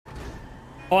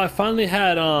Oh, I finally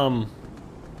had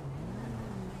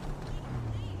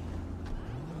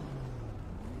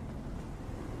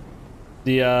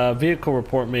the vehicle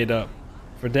report made up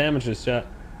for damages, chat.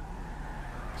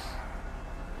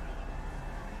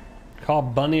 Call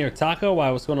Bunny or Taco? Why?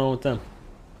 What's going on with them?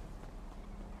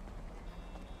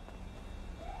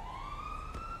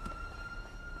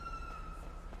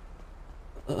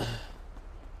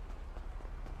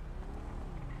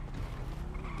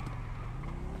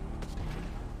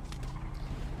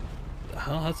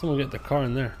 How'd someone get the car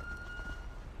in there?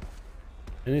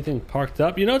 Anything parked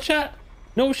up? You know, chat?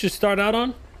 You know what we should start out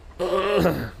on?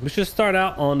 We should start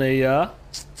out on a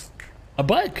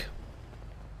bike.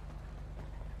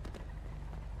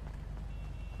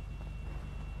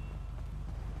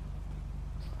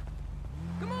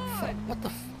 Come on! What the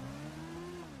f—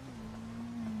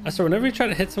 I swear, whenever you try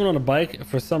to hit someone on a bike,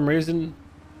 for some reason,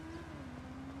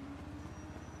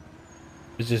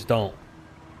 it just don't.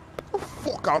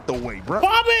 Fuck out the way, bro.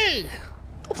 Bobby!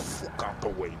 Fuck out the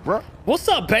way, bro. What's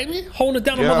up, baby? Holding it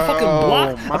down the motherfucking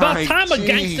block. About time a G.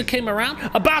 gangster came around.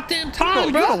 About damn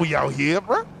time, bro. You know we out here,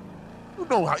 bro. You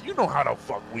know how the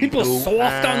fuck we People do.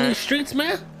 soft on these streets,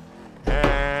 man.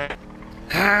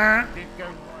 Huh? You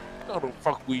know the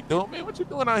fuck we do, man. What you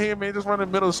doing out here, man? Just running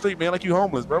the middle of the street, man, like you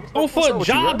homeless, bro. Oh, for a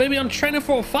job, baby. I'm training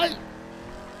for a fight.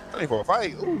 Training for a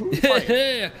fight? Ooh, who you Yeah,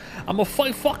 fighting? I'm gonna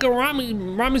fight fucking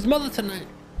Rami's mother tonight.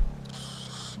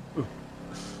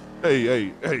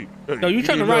 Hey. Yo, you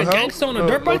trying to ride gangster on a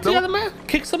dirt bike together, man?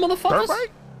 Kick some motherfuckers? Dirt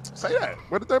bike? Say that.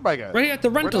 Where the dirt bike at? Right here at the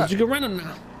rentals. You can rent them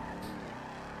now.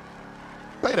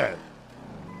 Say that.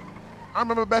 I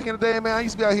remember back in the day, man, I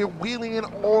used to be out here wheeling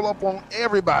all up on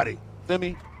everybody. Feel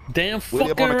me? Damn Wheelie fucking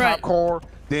up on a right. cop car,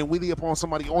 then wheelie up on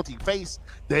somebody auntie face,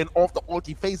 then off the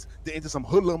auntie face, then into some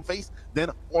hoodlum face, then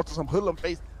onto some hoodlum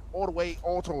face, all the way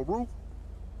onto a roof,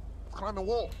 climbing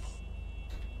walls.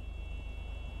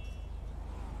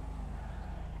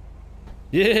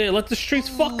 Yeah, let the streets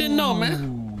fucking know,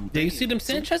 man. Yeah, you see them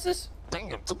Sanchez's?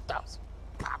 Damn, 2,000.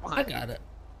 I got it.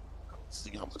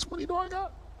 See how much money do I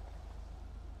got?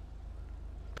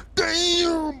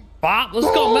 Damn! Bob,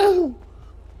 let's go, man.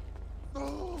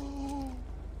 No.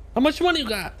 How much money you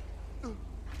got?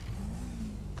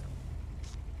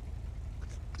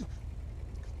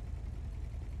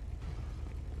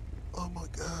 Oh my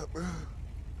God, bro.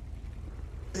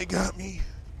 They got me.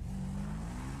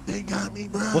 They got me,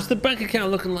 bro. What's the bank account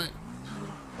looking like?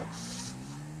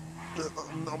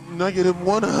 I'm negative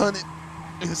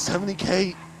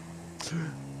 170K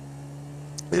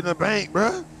in the bank,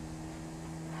 bro.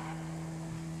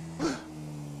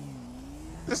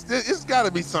 It's got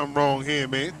to be something wrong here,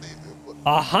 man.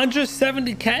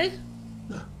 170K?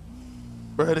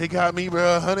 Bro, they got me,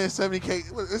 bro.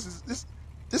 170K.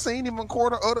 This ain't even a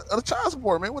quarter of the child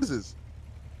support, man. What is this?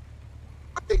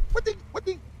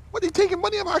 What they taking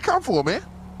money out of my account for, man?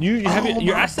 You have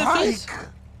your asset fees?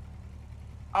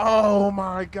 Oh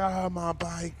my God, my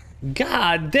bike.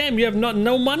 God damn, you have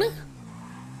no money?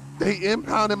 They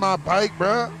impounded my bike,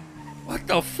 bro. What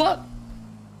the fuck?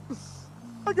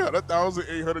 I got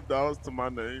 $1,800 to my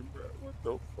name, bro. What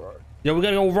the fuck? Yo, we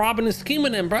gotta go robbing and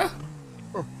scheming then, bro.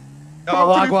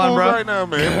 Wagwan, bro. Right now,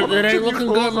 man. It ain't looking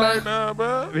good, man. Right now,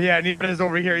 bro. Yeah, neither is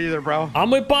over here either, bro. I'm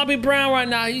with Bobby Brown right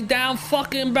now. He's down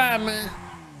fucking bad, man.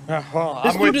 Well,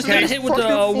 This dude just got Case hit with the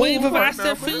fucking wave of fool right asset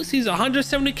now, fees. He's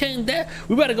 170K in debt.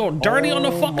 We better go dirty on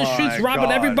the fucking my streets, robbing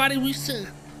God. everybody we see.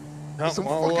 Some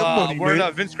fucking money, we're in man.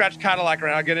 a Vince Scratch Cadillac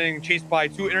right now, getting chased by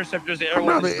 2 interceptors. I'm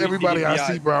robbing everybody I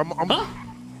see, bro. Huh?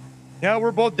 Yeah,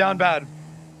 we're both down bad.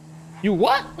 You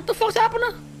what? What the fuck's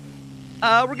happening?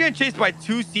 We're getting chased by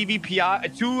 2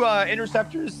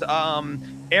 interceptors,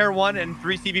 Air 1 and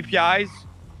 3 CVPIs.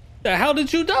 The hell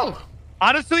did you do?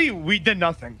 Honestly, we did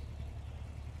nothing.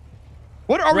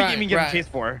 What are we even getting chased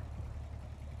for?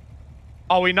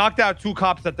 Oh, we knocked out 2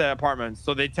 cops at the apartments,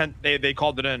 so they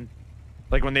called it in,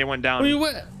 like when they went down. Who you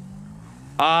with?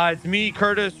 It's me,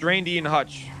 Curtis, Randy, and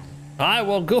Hutch. All right,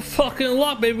 well, good fucking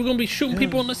luck, baby. We're gonna be shooting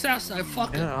people on the south side.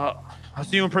 Fuck it. Yeah, I'll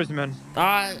see you in prison, man. All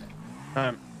right. All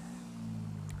right.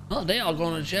 Oh, they all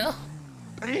going to jail.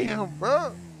 Damn,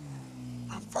 bro.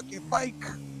 My fucking bike.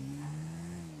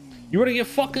 You ready to get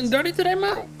fucking dirty today,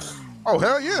 man? Oh,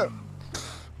 hell yeah.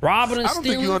 Robbing and I don't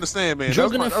stealing. think you understand, man.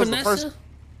 Drugging and That was finessing.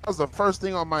 that was the first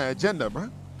thing on my agenda, bro.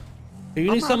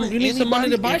 You need some. You need some money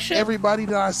to buy shit. Everybody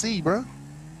that I see, bro.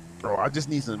 Bro, I just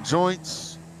need some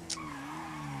joints.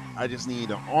 I just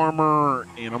need an armor,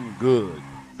 and I'm good.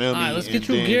 Feel me? All right, let's get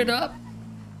you geared up,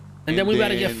 and then we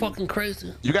gotta get fucking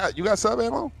crazy. You got sub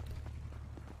ammo?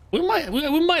 We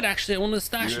might actually at one of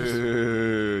the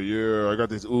stashes. Yeah. I got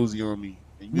this Uzi on me.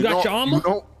 You got your armor?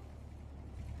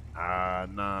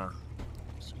 Nah.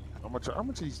 How much are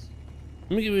these?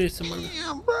 Let me give you some money.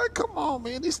 Damn, bro, come on,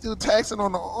 man. They still taxing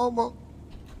on the armor.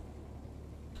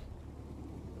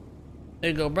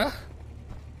 There you go, bro.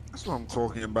 That's what I'm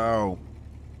talking about.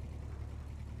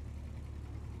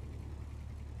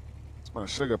 It's my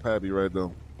sugar pappy right there.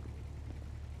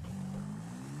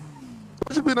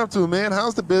 What you been up to, man?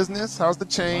 How's the business? How's the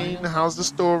chain? How's the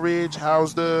storage?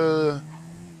 How's the...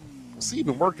 See, you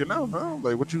been working out, huh?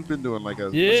 Like, what you been doing? Like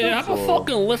a Yeah, I'm a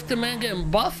fucking lifter, man.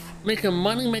 Getting buff, making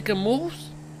money, making moves.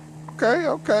 Okay.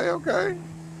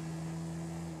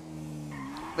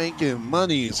 Making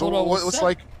money. So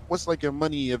what's like your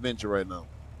money adventure right now?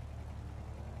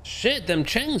 Shit, them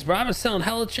chains, bro. I've been selling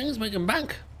hella chains, making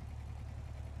bank.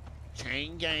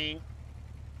 Chain gang.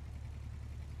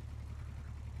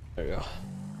 There you go.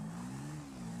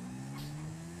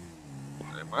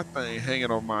 Man, my thing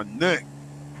hanging on my neck.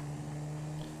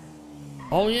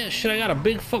 Oh yeah, shit. I got a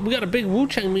big we got a big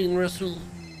Wu-Chang meeting real soon.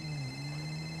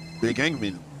 Big gang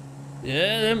meeting.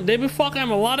 Yeah, they been fucking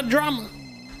having a lot of drama.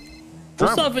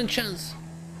 What's up, Vincenz?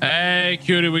 Hey,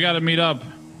 cutie, we gotta meet up.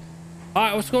 All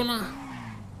right, what's going on?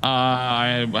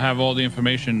 I have all the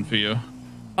information for you.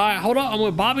 All right, hold on. I'm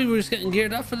with Bobby. We're just getting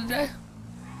geared up for the day.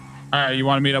 All right, you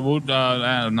want to meet up?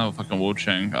 I don't know, fucking Wu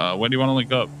Chang. Where do you want to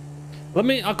link up?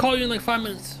 I'll call you in like 5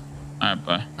 minutes. All right,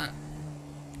 bye. All right.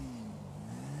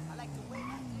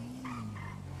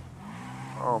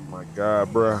 Oh my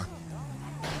God, bruh.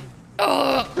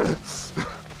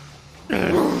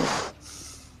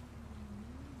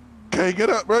 Can't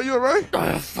get up, bro. You alright?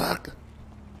 Oh, fuck.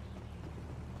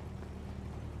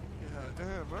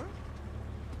 Damn, man.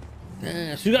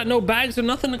 Damn, so you got no bags or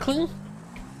nothing to clean?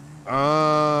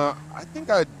 I think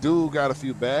I do got a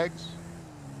few bags.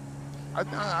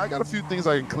 I got a few things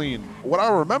I can clean. What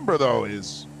I remember though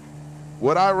is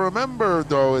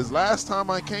last time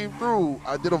I came through,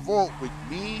 I did a vault with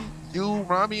me, you,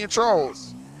 Rami, and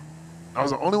Charles. I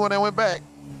was the only one that went back.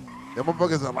 Them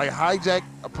motherfuckers like hijacked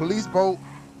a police boat,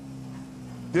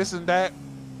 this and that.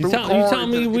 You telling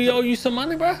me we owe you some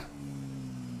money, bro?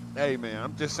 Hey man,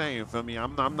 I'm just saying, feel me?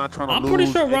 I'm not trying to I'm pretty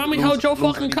sure Rami held your lose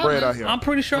fucking any cup, bread out man. here. I'm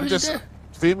pretty sure he did.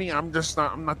 Feel me? I'm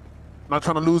not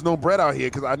trying to lose no bread out here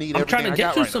because I need I'm everything trying to I get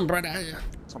got you right some now. bread out here.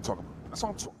 That's what I'm talking about. That's what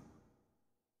I'm talking.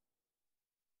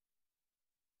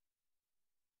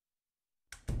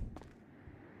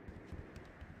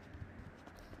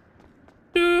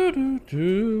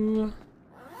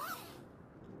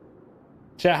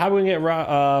 Chat, how we can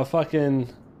get fucking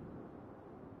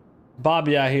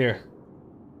Bobby out here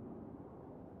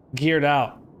geared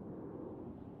out?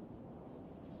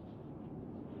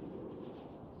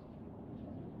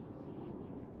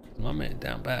 My man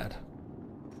down bad.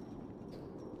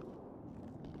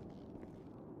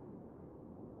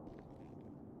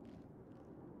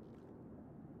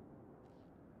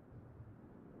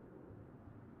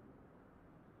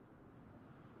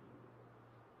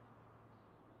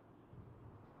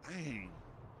 Dang.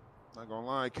 Not gonna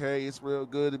lie, K, it's real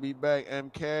good to be back,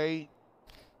 MK.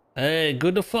 Hey,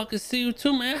 good to fucking see you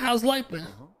too, man. How's life been?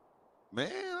 Man,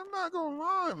 I'm not gonna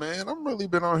lie, man. I'm really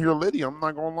been on here litty. I'm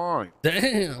not gonna lie.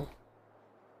 Damn.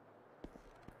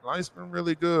 Life's been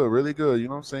really good, really good. You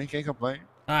know what I'm saying? Can't complain.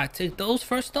 All right, take those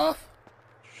first off.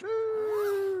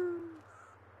 Sure.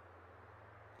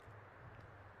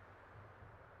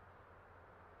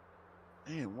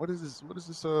 Damn, what is this? What is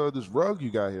this? This rug you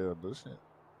got here? This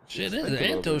Shit, this is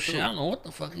Anto shit. I don't know what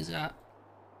the fuck he's got.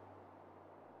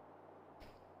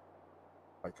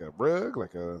 Like a rug,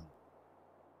 like a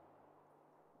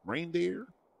reindeer.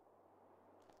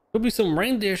 Could be some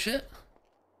reindeer shit.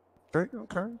 Okay,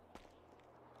 okay. All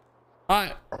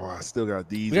right. Oh, I still got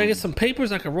these. We gotta get some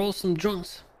papers. I can roll some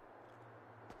joints.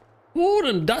 Ooh,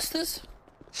 them dusters.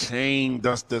 Chain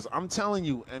dusters. I'm telling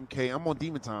you, MK, I'm on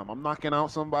demon time. I'm knocking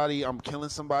out somebody. I'm killing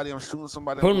somebody. I'm shooting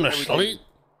somebody. Put them to sleep.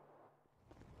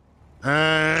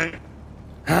 Hey,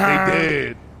 they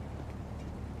dead.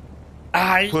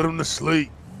 I Put them to sleep.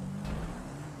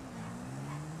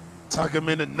 Tuck them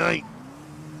in the night.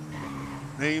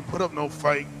 They ain't put up no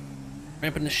fight.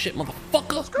 ramping this shit,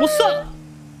 motherfucker. What's up?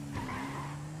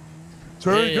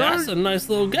 Hey, that's a nice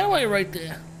little getaway right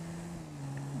there.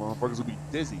 Motherfuckers will be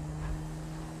dizzy.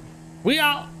 We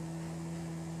out.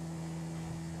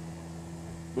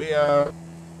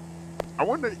 I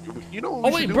wonder, you know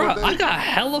what Oh wait, bro, I got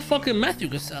hella fucking meth you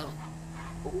can sell.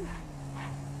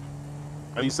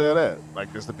 How you sell that?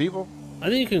 Like just the people? I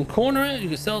think you can corner it. You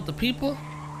can sell it to people.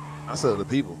 I sell it to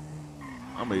people.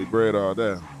 I made bread all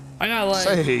day. I got like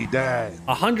say that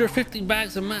 150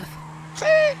 bags of meth.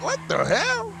 Say what the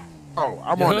hell? Oh,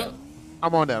 I'm on that.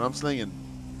 I'm on that. I'm slinging,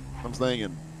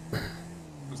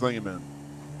 man.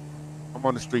 I'm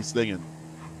on the street slinging.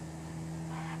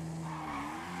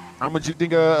 How much you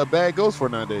think a bag goes for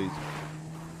nowadays?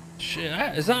 Shit,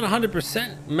 it's not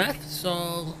 100% meth,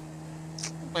 so.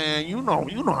 Man, you know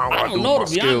how I don't do know, my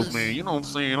to be skills, honest. man. You know what I'm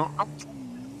saying?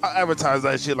 I advertise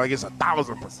that shit like it's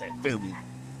 1,000%. Feel me?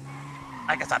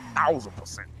 Like it's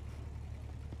 1,000%.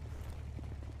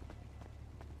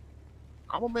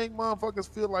 I'm gonna make motherfuckers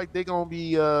feel like they gonna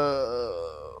be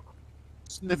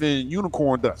sniffing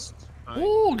unicorn dust. Right?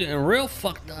 Ooh, getting real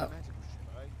fucked up.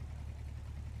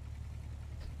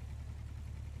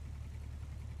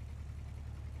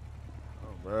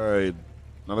 All right.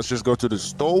 Now let's just go to the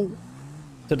stove.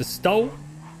 To the stove.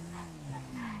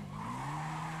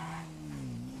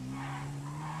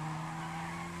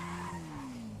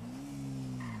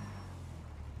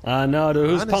 I know, dude.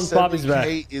 Who's pumped Bobby's back?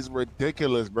 Is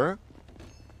ridiculous, bro.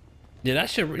 Yeah, that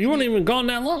shit. You weren't even gone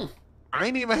that long. I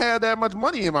ain't even had that much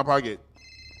money in my pocket.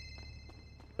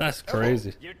 That's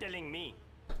crazy. You're telling me.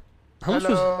 How much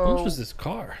was this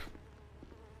car?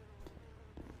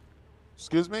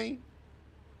 Excuse me?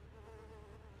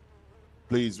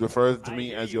 Please refer to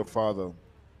me as your father.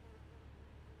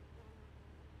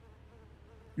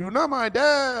 You're not my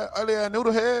dad, earlier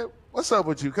noodlehead. What's up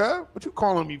with you, cuz? What you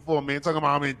calling me for, man? Talking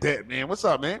about I'm in debt, man. What's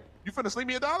up, man? You finna sleep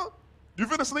me $1? You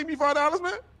finna sleep me $5,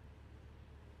 man?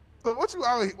 So what you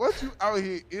out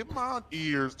here in my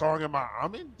ears talking about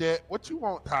I'm in debt? What you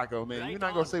want, Taco, man? You're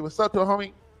not gonna say what's up to a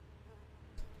homie?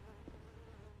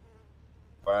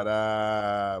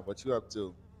 But what you up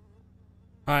to?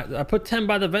 Alright, I put 10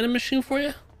 by the vending machine for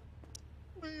you.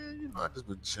 Man, you know I just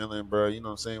been chilling, bro. You know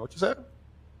what I'm saying? What you said?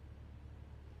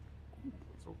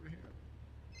 What's over here?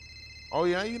 Oh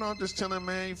yeah, you know I'm just chilling,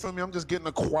 man. You feel me? I'm just getting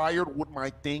acquired with my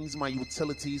things, my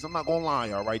utilities. I'm not gonna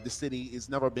lie, all right. The city has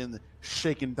never been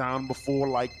shaken down before,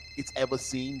 like it's ever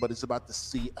seen, but it's about to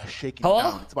see a shaking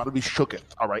down. It's about to be shooketh,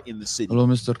 all right, in the city. Hello,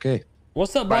 Mr. K.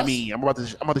 What's up, By boss? me, I'm about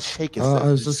to shake it. I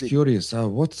was just curious.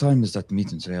 What time is that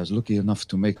meeting today? I was lucky enough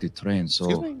to make the train.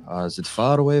 So, is it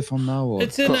far away from now? Or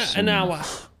It's in an hour.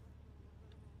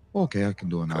 Okay, I can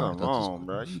do an hour. Come on,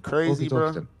 bro. You crazy, Okay,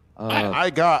 bro? then. I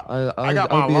got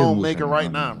my loan maker right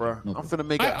now, bro. No I'm finna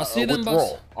make a see them, withdrawal.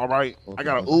 boss. All right. Okay, I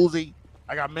got a okay. Uzi.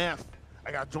 I got meth.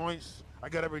 I got joints. I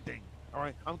got everything. All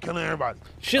right. I'm killing everybody.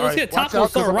 Shit, All let's right? get Taco and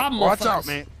start robbing Watch out, motherfuckers.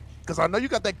 man. Because I know you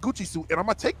got that Gucci suit, and I'm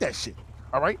gonna take that shit.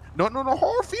 All right. No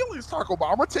hard feelings, Taco, but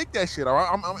I'm gonna take that shit. All right.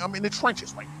 I'm in the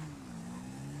trenches, right?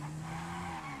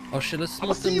 Oh shit, let's I'm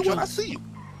gonna smoke see them you when I joints. see you.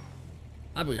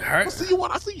 I'll be I'm hurt. gonna see you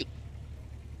when I see you.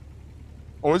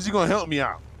 Or is you gonna help me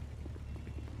out?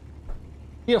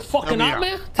 You a fucking Help me op, out.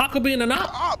 man? Taco being an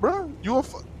op? Op, bro.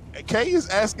 Kay is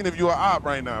asking if you're an op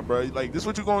right now, bro. Like, this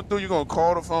what you're gonna do? You're gonna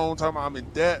call the phone, talking about I'm in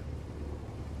debt.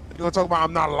 You're gonna talk about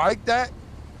I'm not like that.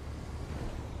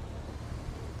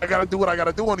 I gotta do what I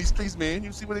gotta do on these streets, man.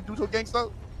 You see what they do to a gangster?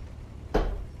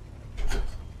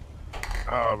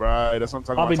 All right, that's what I'm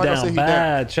talking I'll about. be Taco said down he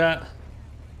bad, chat.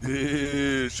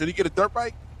 Yeah. Should he get a dirt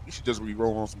bike? He should just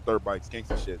re-roll on some dirt bikes,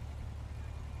 gangster shit.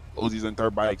 Uzis and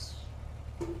dirt bikes,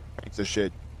 gangster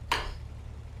shit.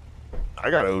 I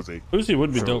got an Uzi. Uzi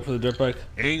would be dope for the dirt bike.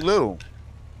 It ain't little.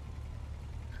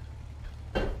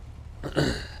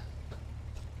 That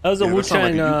was a Yeah, Wu that sound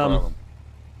like Chang. a you problem.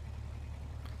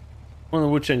 One of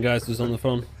the Wu Chang guys was on the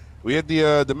phone. We at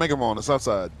the Mega Mall on the south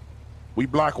side. We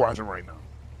block watching right now.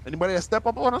 Anybody that step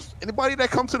up on us, anybody that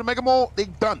come to the Mega Mall, they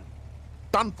done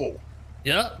for.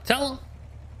 Yeah, tell him.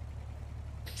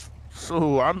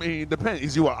 So I mean, depends.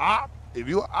 Is you a op? If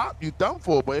you a op, you done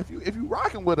for. But if you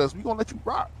rocking with us, we gonna let you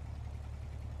rock.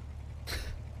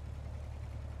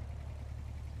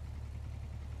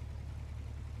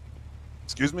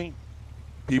 Excuse me?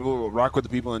 People rock with the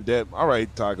people in debt. All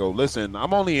right, Taco. Listen,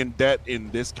 I'm only in debt in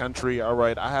this country. All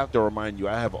right, I have to remind you,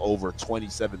 I have over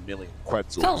 27 million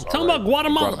quetzals. Tell him about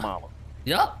Guatemala. Guatemala.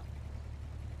 Yup.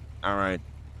 All right,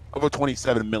 over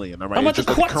 27 million. All right, How about It's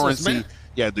the just that quetzals, currency? man?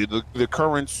 Yeah, the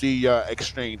currency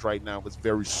exchange right now is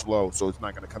very slow, so it's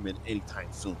not going to come in anytime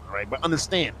soon. All right, but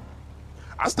understand,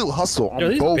 I still hustle on Yo,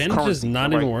 these both bandages currencies. not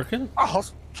all even right? working? I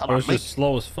hustle. Shut Or up, it's mate. just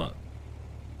slow as fuck?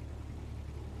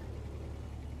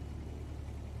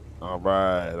 All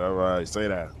right. Say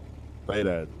that.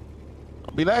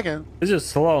 I'll be lagging. It's just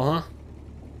slow, huh?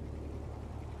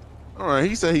 All right,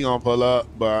 he said he gonna pull up,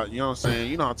 but you know what I'm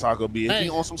saying. You know how Taco be. If Hey. he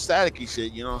on some staticky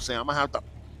shit, you know what I'm saying. I'm gonna have to.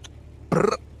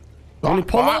 When you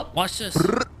pull up, watch this.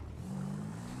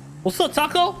 What's up,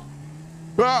 Taco?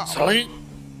 Sweet.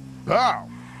 Wow.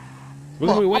 We're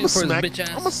gonna be waiting for his smack, bitch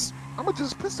ass. I'm gonna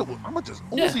just pistol whip. I'm gonna just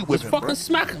Uzi Yeah, whip just him, fucking bro.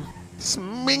 smack him.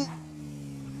 Smink.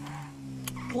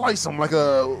 Slice him like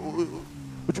a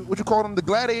what you call them, the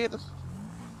gladiators?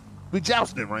 We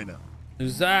jousting right now.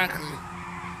 Exactly.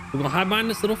 We're gonna hide behind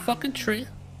this little fucking tree.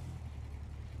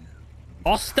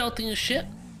 All stealthy and shit.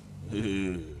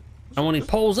 And when he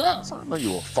pulls up, I know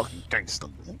you a fucking gangster,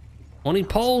 man. when he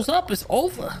pulls up, it's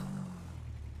over.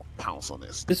 Pounce on that.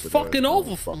 It's stupid fucking ass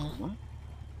over for motherfucker, him. man.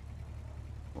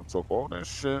 Don't talk all that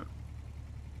shit.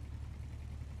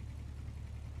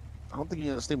 I don't think you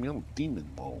understand me. I'm demon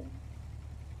mode.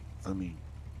 I mean,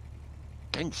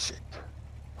 gang shit.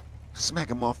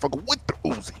 Smack a motherfucker with the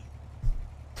Uzi.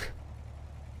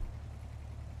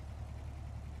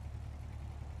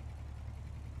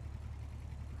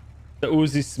 The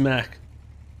Uzi smack.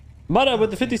 Mudda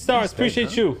with the 50 stars.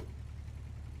 Appreciate you.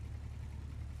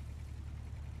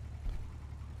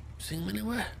 See him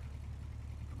anywhere?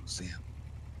 I don't see him.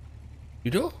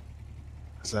 You do?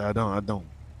 I said I don't. Hold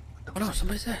on,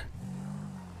 somebody's there.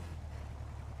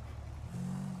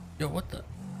 Yo, what the?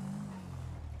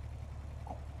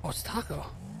 Oh, it's Taco.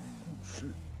 Oh shit.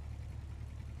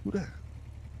 Who that?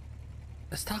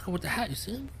 That's Taco with the hat. You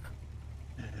see him?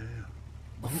 Yeah.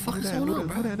 What the fuck is that? going on, Who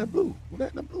bro? that in the blue? Who that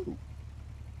in the blue?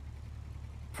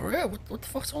 For real? What the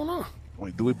fuck's going on?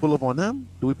 Wait, do we pull up on them?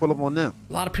 Do we pull up on them?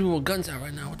 A lot of people with guns out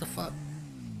right now. What the fuck?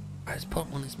 I just pull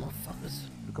up on these motherfuckers.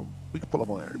 We can pull up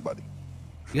on everybody.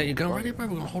 You got your gun ready, bro?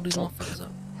 We're gonna hold these motherfuckers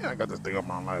up. Yeah, I got this thing up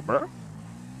my life, bro.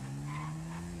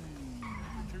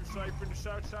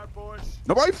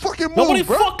 Nobody fucking move, Nobody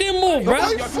bro. fucking move, bro.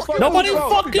 Nobody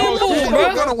fucking move,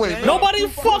 bro. Nobody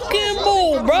fucking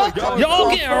move, bro. Y'all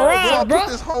getting robbed, bro.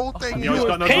 This whole thing.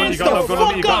 Hands the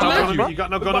fuck up, man. You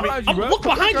got no gun on me. Look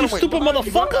behind you, stupid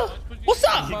motherfucker. What's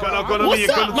up? What's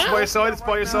up, man? It's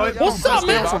by your side. What's up,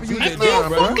 man? Empty your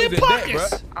fucking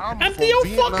pockets. Empty your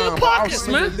fucking pockets,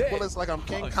 man. Bullets like I'm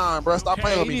King Khan, bro. Stop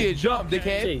playing with me. Jump,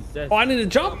 dickhead. Oh, I need to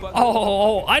jump?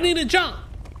 Oh, I need to jump.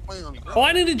 Oh,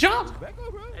 I need to jump.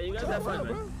 Hey, you got that fun,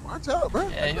 man. Watch out, bro.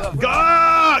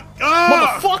 God!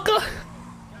 Motherfucker.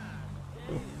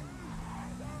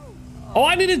 Oh,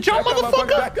 I need to jump,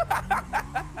 motherfucker.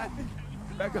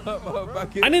 Back up,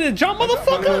 motherfucker. I need to jump,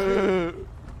 motherfucker.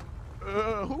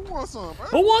 Who wants some, bro?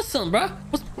 Who wants some, bro?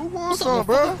 Who wants up, some,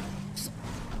 bro?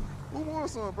 Who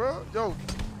wants some, bro? Yo,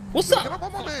 What's get up up?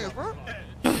 on my mans, bro.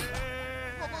 Get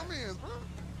up on my mans, bro.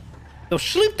 Yo,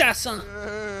 sleep that son.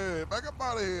 Yeah, back up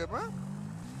out of here, man.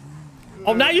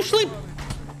 Oh, now you sleep.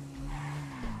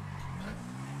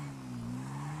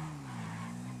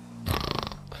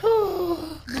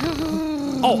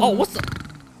 Oh, what's up?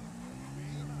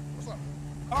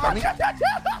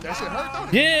 That shit hurt,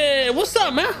 don't it? Yeah, what's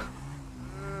up, man?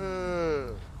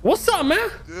 What's up, man?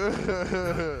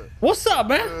 What's up,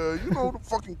 man? You know the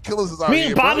fucking killers is out Me here,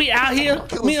 and bro. Bobby out here.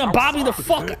 Me and Bobby the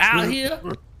fuck out here.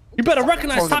 You better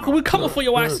recognize Taco. We coming for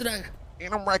your ass today.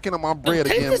 And I'm racking up my bread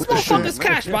Take again this with the shit. motherfucker's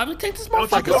cash, Bobby. Take this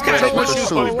motherfucker's Take cash, my Bobby. shoes,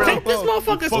 Take this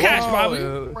motherfucker's cash, Bobby.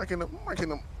 I'm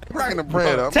racking the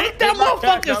bread up. Take that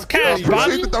motherfucker's cash, Appreciate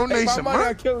Bobby. the donation,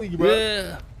 man. killing you, bro.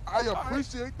 Yeah. I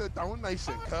appreciate the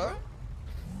donation, cuz.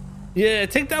 Yeah,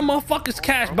 take that motherfucker's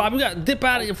cash, Bobby. We gotta dip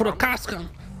out of here for the cops come.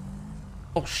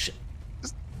 Oh, shit.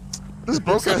 This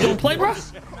broke ass. You wanna play, bro? Oh,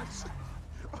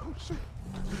 shit.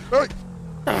 Hey.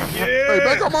 Hey,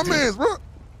 back on my mans, bro.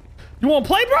 You wanna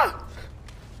play, bro?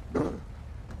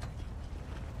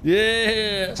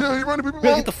 Yeah. Chill, you running people We gotta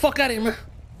off? get the fuck out of here, man.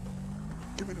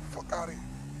 Get me the fuck out of here.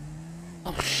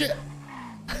 Oh, shit.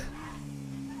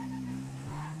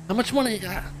 How much money you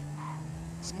got?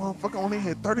 This motherfucker only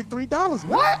had $33, man.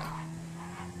 What?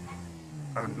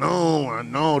 I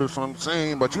know, that's what I'm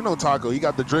saying. But you know Taco, he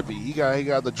got the drippy. He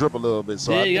got the drip a little bit.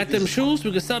 So Yeah, I you think got them this- shoes?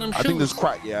 We can sell them I think shoes.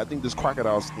 I think this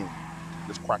crocodile skin.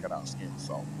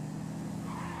 So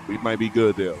we might be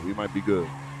good there. We might be good.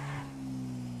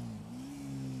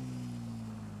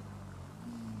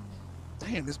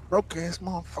 Damn, this broke ass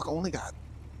motherfucker only got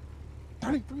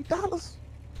 $33.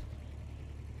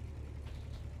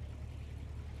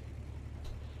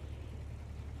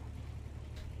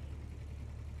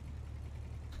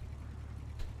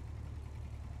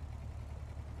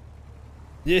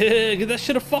 Yeah, get that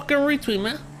shit a fucking retweet,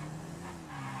 man.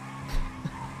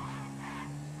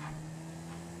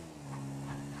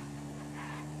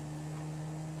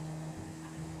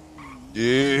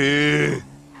 Yeah.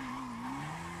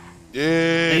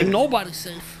 Yeah. Ain't nobody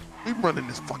safe. We running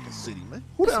this fucking city, man.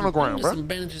 Who that on the ground, Get bro? some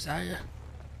bandages out here.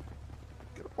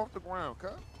 Get up off the ground,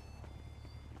 cuz.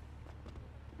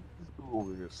 This dude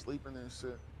over here sleeping and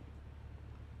shit.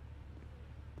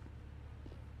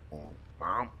 Oh,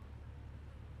 mom.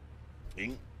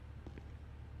 King.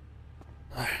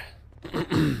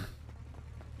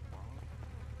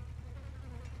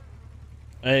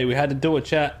 Hey, we had to do it,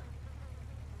 chat.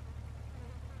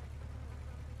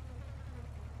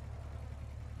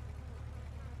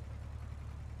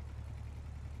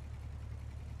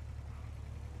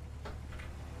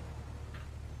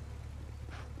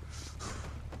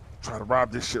 try to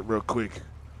rob this shit real quick.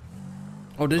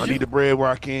 Oh, did I you? need the bread where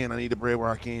I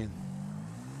can.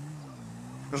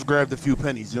 Just grabbed a few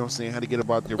pennies, you know what I'm saying? Had to get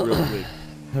about there real quick.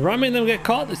 If Rami and them get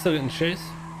caught, they still getting chased.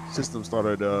 System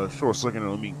started short circuiting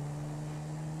on me.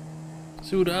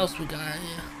 See what else we got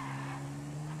here.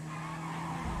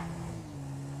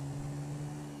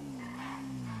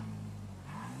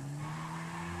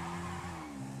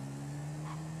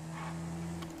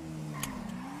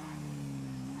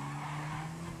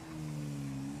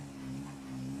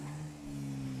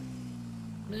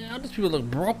 Man, all these people look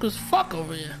broke as fuck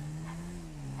over here.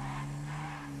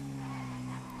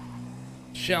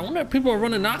 Shit, I wonder if people are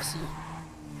running Oxy.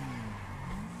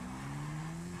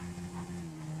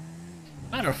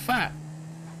 Matter of fact.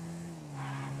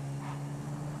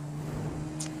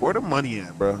 Where the money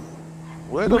at, bro?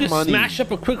 Where We the could money? smash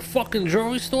up a quick fucking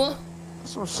jewelry store.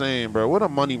 That's what I'm saying, bro. Where the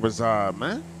money reside,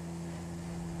 man?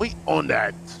 We on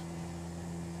that.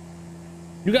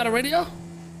 You got a radio?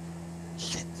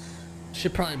 Shit.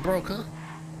 Shit probably broke, huh?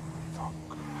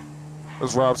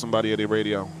 Let's rob somebody at their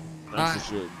radio. That's Alright. the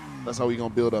shit. That's how we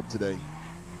gonna build up today.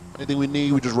 Anything we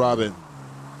need, we just rob it.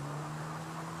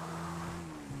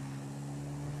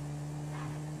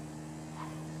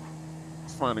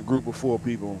 Let's find a group of 4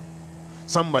 people.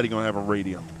 Somebody gonna have a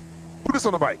radio. Put this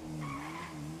on the bike.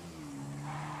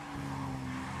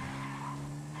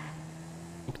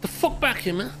 Get the fuck back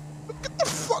here, man. Get the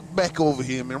fuck back over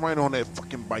here, man. Right on that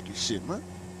fucking bike and shit, man.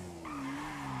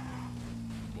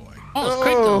 Oh, it's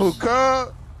Oh, Kratos.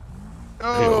 cuz.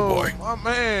 Oh, boy. My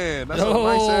man. That's a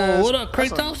nice ass. What up,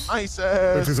 that's a Kratos? Nice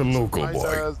ass. This is a local nice boy.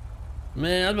 Ass.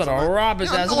 Man, I was about to rob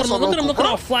his Yeah, I ass. know Look at it's him, a look at him local, looking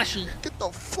bro. all flashy. Get the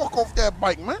fuck off that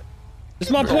bike, man.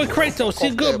 It's my boy Fuck Kratos. He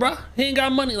off good, that- bro. He ain't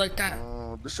got money like that.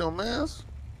 This your man's?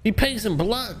 He pays in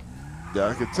blood. Yeah,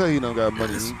 I can tell you don't got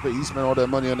money. He spent all that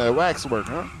money on that wax work,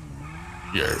 huh?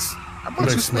 Yes. How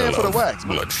much you spend for the wax,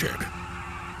 man? bloodshed.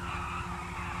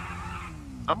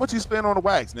 How much you spend on the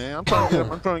wax, man? I'm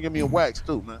trying to get me a wax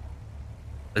too, man.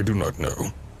 I do not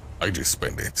know. I just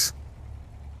spend it.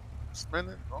 Spend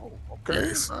it? Oh, okay.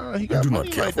 Yes. He I got do money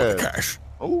not care like for the that. cash.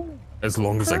 Oh, As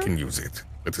long as I Okay. can use it.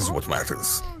 That is what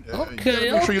matters. yeah, you Okay,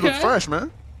 gotta make sure you look okay. fresh,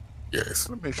 man. Yes.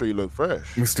 Gotta make sure you look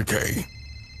fresh. Mr. K.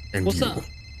 And What's you. up?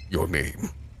 Your name.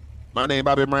 My name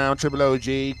Bobby Brown, Triple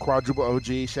OG, Quadruple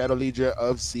OG, Shadow Leader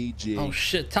of CG. Oh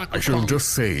shit, Taco I shall Kong. just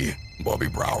say, Bobby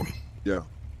Brown. Yeah.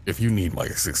 If you need my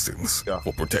assistance Yeah.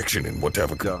 for protection in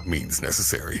whatever Yeah. means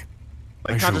necessary,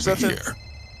 Like I shall be contraception? here.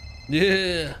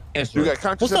 Yeah. You got What's up,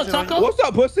 contraception? on you? Taco? What's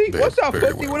up, pussy? What's up,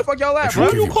 Very pussy? well. Where the fuck y'all I at, shall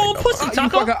bro? give You my calling number. pussy, You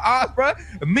Taco? fucking ass, bro.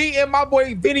 Me and my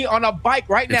boy Vinny on a bike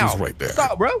right It now. is right there. What's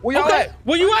up, bro? Where y'all Okay, at?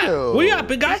 where you at? Yo, Where you at,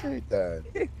 big guy? appreciate that.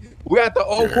 We at the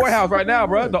old Yes. courthouse right now,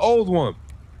 bro. The old one.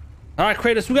 All right,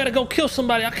 Kratos, we gotta go kill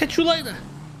somebody. I'll catch you later.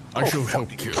 I shall help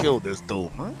Fucking you. kill this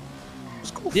dude, man.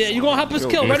 Let's go Yeah, you gonna help us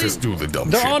kill? Let Ready? us do the dumb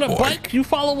They're shit, on a boy. bike. You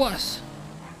follow us.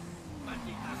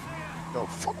 Yo,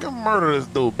 fucking murder this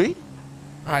dude, B.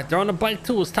 All right, they're on a bike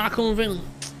too. It's Taco and Vinny.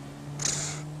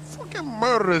 Fucking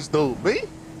murder this dude, B.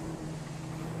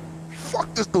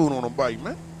 Fuck this dude on a bike,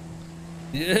 man.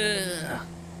 Yeah.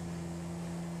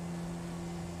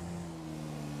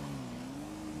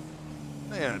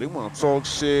 Yeah, they want to talk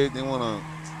shit. They want to.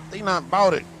 They not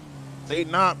about it. They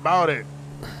not about it.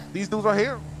 These dudes are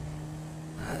here.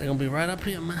 They're gonna be right up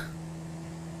here, man.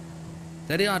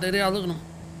 There they are. There they are. Look at them.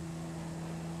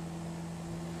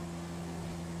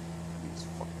 These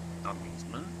fucking dummies,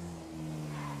 man.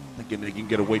 Thinking they can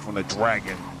get away from the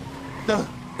dragon. Duh.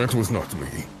 That was not me.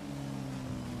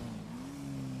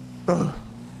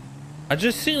 I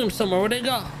just seen them somewhere. Where they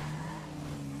go?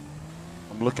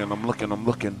 I'm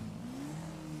looking.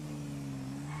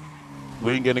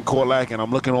 We ain't getting caught lacking.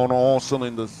 I'm looking on all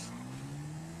cylinders.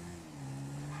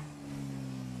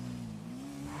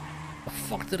 The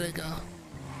fuck did they go?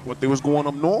 What, they was going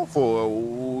up north, or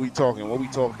what we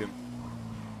talking?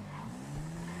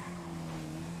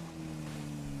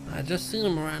 I just seen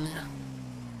them around here.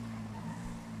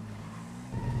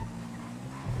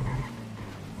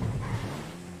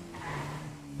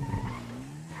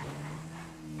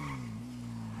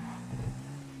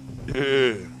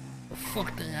 Yeah. The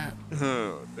fuck they at?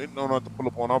 They know not to pull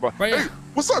up on our bike. Right Hey, here.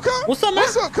 what's up, cuz? What's up, man?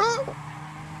 What's up, cuz?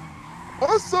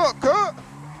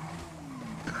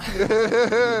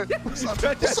 Yeah. What's up,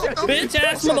 dummy? Bitch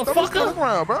ass What's up, dummy? motherfucker. Look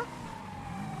around, bro.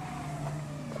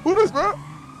 Who this, bro?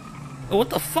 What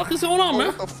the fuck is going on, man?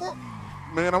 What the fuck?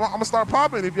 Man, I'm gonna start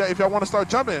popping if y'all want to start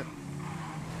jumping.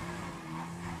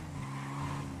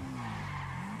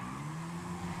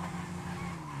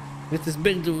 Get this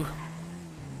big dude.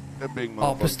 That big Oh,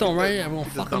 motherfucker. Piston right here. Get We're gonna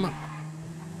this fuck him dummy. up.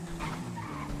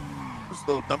 This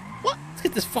little dummy. What? Let's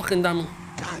get this fucking dummy.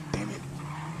 God damn it.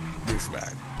 This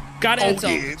man. Got Oh, it.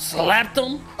 yeah. Slapped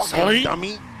him. Fucking Sleep.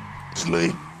 dummy.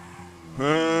 Sleep.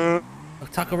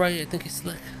 Taco right here. I think he's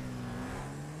slick.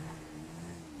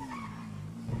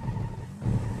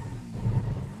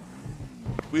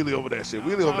 Wheelie over that shit.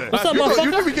 Wheelie over that. What's up, you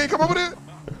motherfucker? think we can't come over there?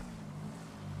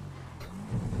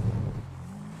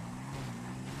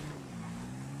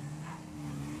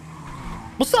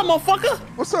 What's up, motherfucker?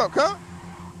 What's up, cuz?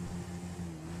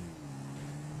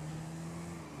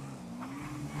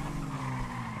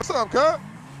 What's up, cuz?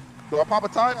 Do I pop a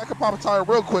tire? I can pop a tire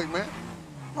real quick, man.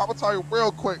 Pop a tire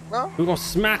real quick, man. We're gonna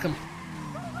smack him.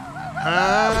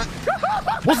 Uh,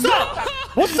 What's up?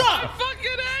 What's up?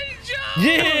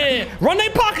 Yeah. Run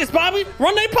their pockets, Bobby.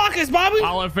 Run their pockets, Bobby.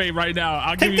 I'll FA right now.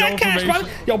 I'll give Take you that cash, information.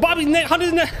 Bobby. Yo, Bobby's net,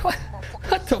 100 net.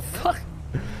 What the fuck?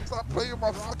 stop playing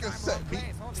my fucking set, man.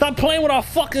 Stop playing with our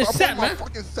fucking Stop set, playing man. my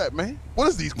fucking set, man. What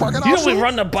is these crocodile You know we shoes?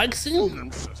 run the bike scene?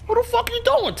 What the fuck you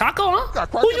doing, Taco, huh? Got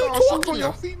Who crocodile you shoes talking on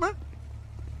your to? feet, man?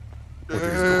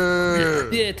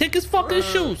 Yeah, take his fucking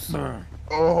shoes.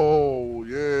 Oh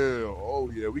yeah,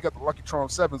 oh yeah. We got the Lucky Charm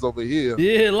 7s over here.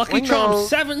 Yeah, Lucky Swing Charm those.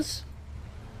 7s.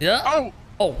 Yeah. Oh,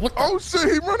 Oh, what the? oh shit,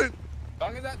 he running.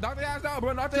 Knock the ass down,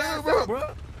 bro. Knock the Damn, ass bro. down,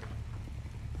 bro.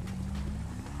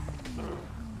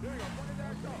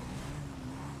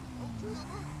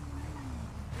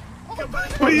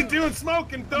 What are you doing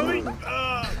smoking, dummy?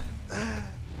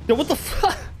 Yo, what the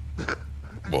fuck?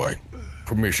 Boy,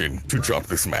 permission to chop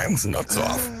this man's nuts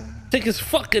off. Take his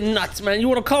fucking nuts, man. You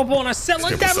wanna come up on a set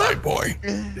like Step that, aside, man? boy.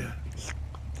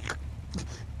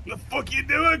 The fuck you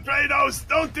doing, Kratos?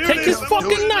 Don't do Take this. his I'm fucking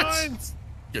doing nuts. mines.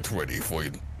 Get ready for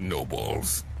no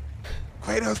balls.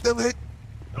 Kratos still hit.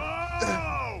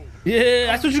 Oh! Yeah,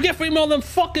 that's what you get for emailing them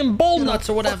fucking bull nuts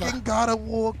or whatever. Fucking God of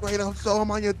War, Kratos. Show him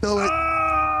how you do it.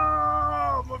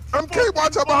 Oh! my MK,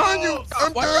 watch out behind you. balls.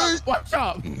 MK, Watch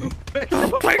out.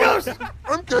 Kratos!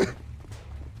 MK,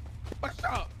 Watch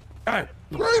out.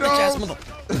 Bitch ass Kratos.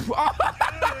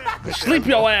 mother. Sleep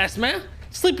your ass, man.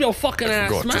 Sleep your fucking ass,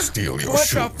 Forgot man. to steal your What the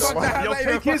shoes. fuck? That Yo, ain't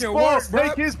even take his fucking balls. work, bro.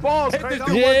 Take his balls, Hit this Kratos.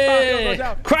 dude one time, yo,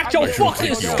 Yeah. Crack your I should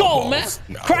fucking take your skull, man. balls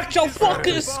now. Crack your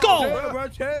fucking skull. Bro,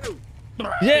 chill.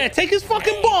 Yeah, take his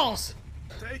fucking balls.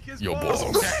 Take his Your balls.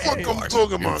 balls. What the fuck I'm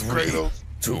talking about, In 3, Kratos?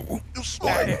 2. You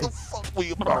smart. What the fuck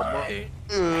we about, man?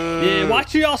 Yeah,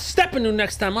 watch who y'all stepping to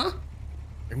next time, huh?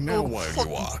 And now Oh, while fuck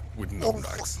you you. are with no Oh,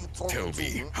 fuck nuts, you talking tell to,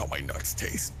 me man? how my nuts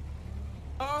taste.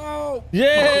 Oh.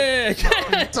 Yeah.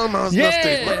 Tell me how his nuts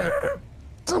taste, Yeah. man.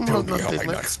 Tell me how Tell his me nuts how my taste,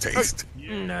 man. nuts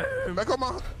taste. Back on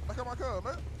my car,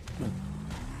 man.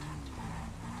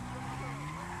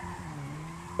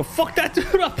 Yo, fuck that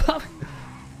dude up, Bobby.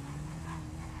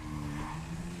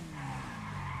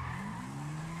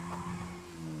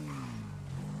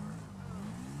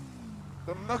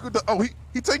 The knuckle. Oh,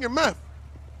 he taking meth.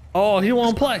 Oh, he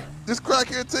won't play. This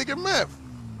crackhead taking meth.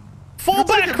 Fall You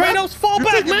back, taking Kratos. meth? Fall You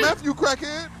back, taking man. meth, you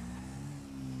crackhead.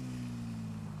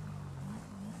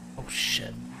 Oh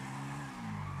shit.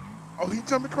 Oh, he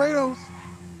jumping Kratos.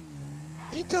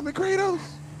 He jumping Kratos.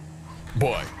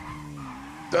 Boy,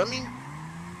 Dummy.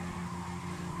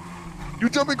 You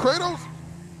jumping Kratos?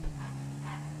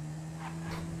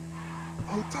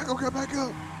 Oh, Taco got back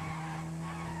up.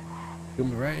 Give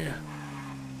me right here.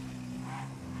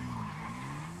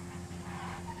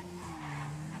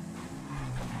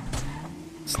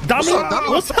 Dummy, up, dummy?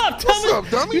 what's up, dummy? What's up,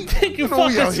 dummy? You think you, You know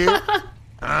we fucking out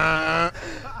here.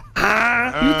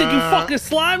 slime? You think you fucking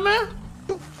slime, man?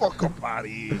 The fuck up out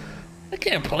of here. They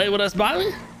can't play with us, Bobby.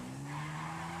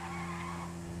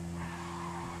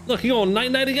 Look, you going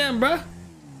night night again, bruh?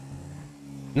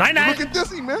 Night night. Look at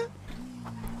Dizzy, man.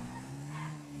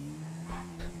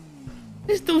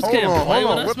 These dudes Hold can't on, play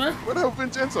hold with on. us, man. Where the hell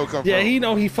Vincenzo come Yeah, from? he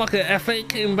know he fucking F8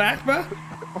 came back,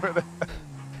 bruh.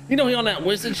 You know he on that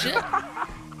wizard shit.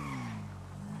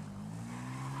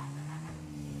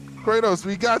 Kratos,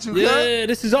 we got you, Yeah, guy.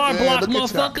 this is our Yeah, block, look at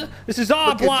motherfucker. y'all. This is our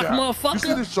Look at block, y'all. You see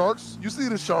motherfucker. the sharks? You see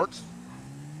the sharks?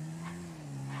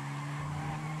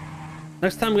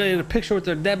 Next time we gotta get a picture with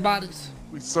their dead bodies.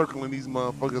 We circling these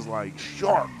motherfuckers like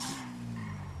sharks.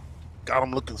 Got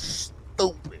them looking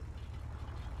stupid.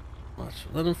 Watch,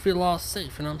 let them feel all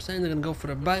safe, you know what I'm saying? They're gonna go for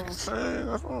their You know bikes. what I'm saying?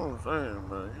 That's what I'm saying,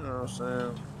 man. You know what I'm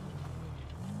saying?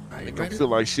 Are you Make them ready? feel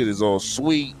like shit is all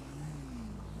sweet.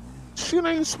 Shit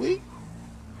ain't sweet.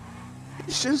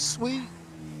 This shit's sweet.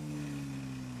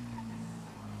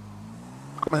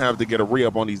 I'm gonna have to get a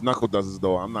re-up on these knuckle dusters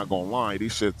though. I'm not gonna lie.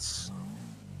 These shits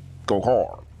go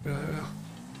hard.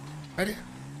 Ready?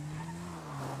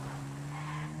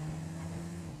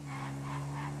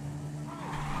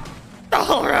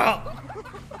 Oh,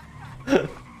 no.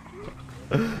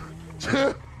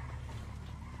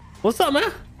 What's up,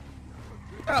 man?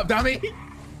 What up, dummy?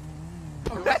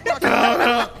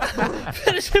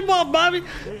 Finish him off, Bobby.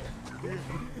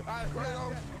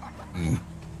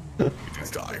 It is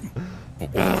time.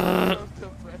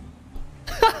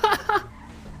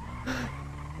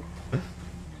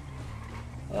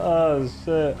 Oh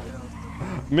shit.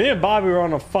 Me and Bobby were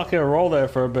on a fucking roll there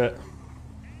for a bit.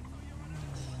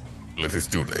 Let us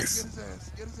do this. Get his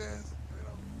ass. Get his ass.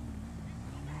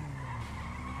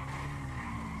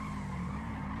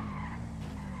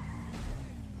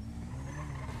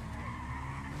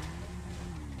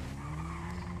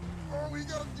 Oh, he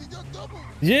got double.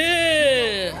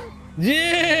 Yeah.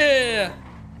 Yeah.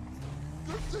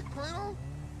 Good shit, Kratos.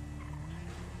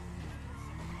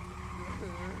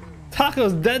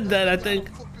 Taco's dead, I think.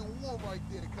 Fucking war right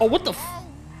there. Oh, what the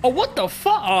oh, what the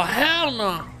fuck? Oh, hell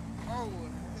no. Oh,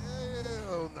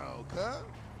 hell no, cuz.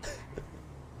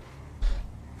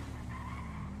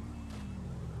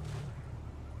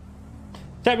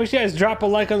 Chat, make sure you guys drop a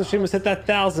like on the stream and hit that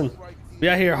 1,000. We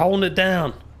out here holding it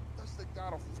down. That's the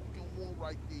God of fucking war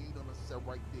right there. You done said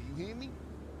right there. You hear me?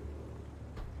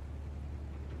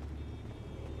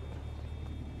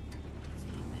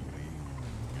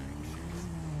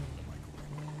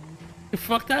 You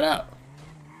fucked that up.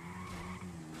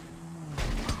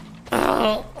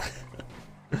 Oh.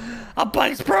 Our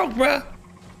bike's broke, bro.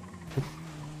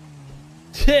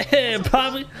 Yeah,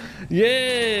 Bobby.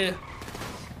 Yeah.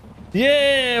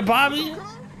 Yeah, Bobby.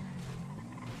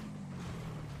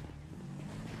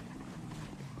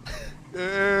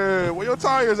 Yeah, where your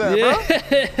tires at, bro?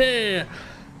 Yeah.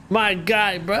 My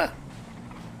guy, bro.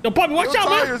 Yo, Bobby, watch Where your out,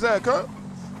 man. tires at, cuz?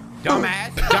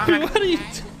 Dumbass. Bobby, Dumbass. what are you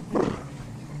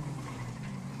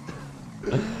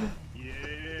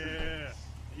Yeah.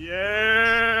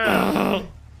 Yeah.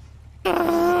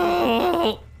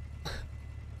 Oh.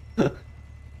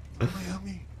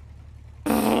 Miami.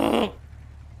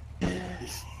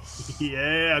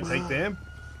 Yeah, I'll take them.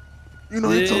 You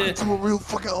know you're Yeah. talking to a real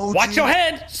fucking OG. Watch your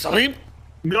head, sleep.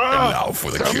 No. Now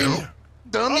for the kill. Oh,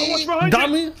 Dummy. what's behind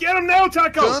Dummy. you? Get him now,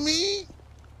 Taco. Dummy.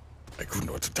 I could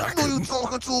not attack You know him. you're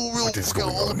talking to a real What is fucking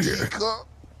going on OG, here? cuz.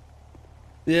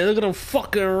 Yeah, look at them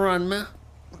fucking run, man.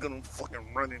 Look at them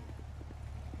fucking running.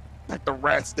 Like the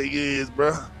rats they is,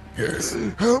 bruh. Yes,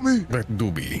 Help me. that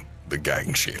do be the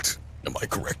gang shit. Am I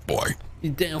correct, boy?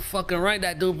 You damn fucking right,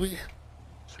 that doobie.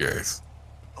 Yes.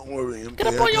 Don't worry, I'm Get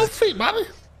up on your feet, Bobby.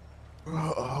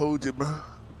 I'll hold you, bro.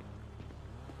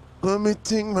 Let me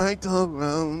think right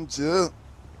around you.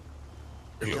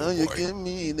 Now Hello, you boy. give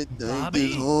me the night, Bobby?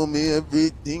 just hold me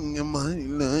everything in my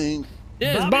life.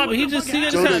 Yeah, it's Bobby, Bobby. what He the just fuck he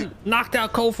just happened? got knocked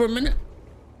out cold for a minute.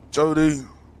 Jody,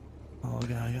 Oh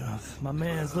god, my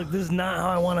man's look. This is not how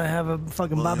I want to have a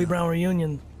fucking Bobby Brown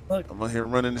reunion. Look, I'm out here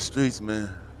running the streets, man.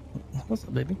 what's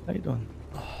up, baby? How you doing?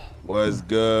 What's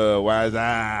good? Why's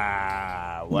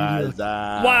that? Why's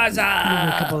that? Why's Leave you a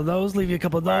that? couple of those. Leave you a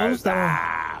couple of those.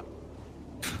 That one.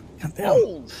 God damn.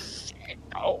 Oh, shit.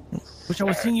 Oh. Wish I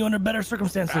was seeing you under better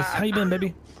circumstances. How you been,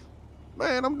 baby?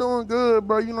 Man, I'm doing good,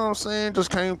 bro. You know what I'm saying? Just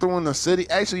came through in the city.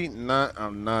 Actually,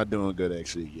 I'm not doing good,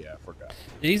 actually. Yeah, I forgot.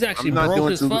 He's actually I'm not broke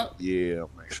doing as too fuck. Yeah, I'm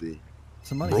actually.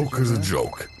 Somebody Broke as a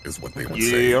joke is what they would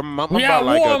say. Yeah, I'm We about at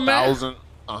like war, man.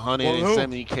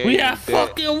 170K. We have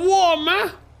fucking war,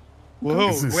 man. This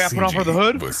Woohoo. is We have to put on for the CG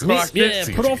hood? versus Yeah,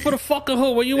 CG. put on for the fucking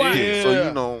hood. Where you at? Yeah, so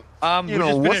you know. We You know,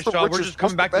 just what's finished, the y'all. We're richest- just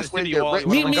coming back to the what's the best way city. to get while rich?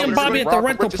 Meet me and Bobby at the Rob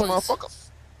rental richest place. motherfucker.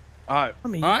 All right. I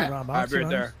mean, you Alright. can rob Alright, be right oxygen.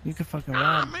 there. You can fucking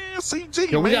Ah, rob. man,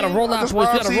 CG, Yo, we man. gotta roll I out, just boys.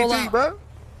 We robbed gotta roll CG, out. bro.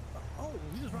 Oh,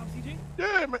 you just robbed CJ?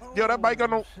 Yeah, man. Yo, that bike got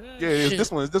no. Yeah, it's Shit.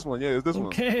 this one. It's this one. Yeah, it's this one.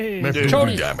 Okay. That Yeah. do Chody,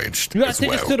 be damaged You gotta as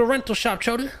take us well. to the rental shop,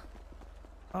 Chody.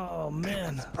 Oh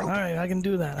man. All right, I can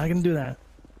do that. I can do that.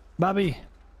 Bobby,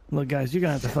 look, guys, you're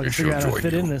gonna have to fucking I shall figure out how to join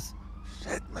fit you. in this.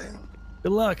 Shit, man.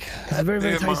 Good luck. It's a very,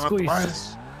 very Damn, tight my squeeze.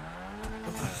 arthritis.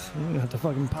 You're gonna have to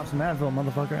fucking pop some Advil,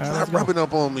 motherfucker. All right, Stop let's go. rubbing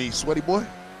up on me, sweaty boy.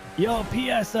 Yo,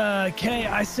 P.S. K,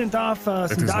 I sent off some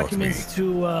is not documents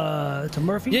to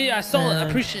Murphy. Yeah, I saw it. I and-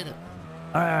 appreciate it.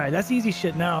 All right, that's easy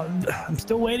shit. Now, I'm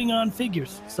still waiting on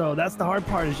figures, so that's the hard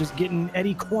part is just getting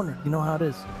Eddie cornered. You know how it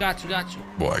is. Got you, got you.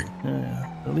 Boy, Yeah.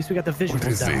 At least we got the visuals what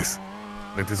is down. this?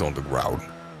 That is on the ground.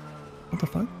 What the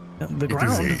fuck? The It is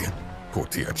ground. a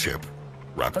tortilla chip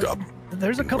wrapped up.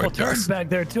 There's a in couple red turds dust. back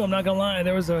there too. I'm not gonna lie.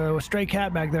 There was a stray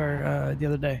cat back there the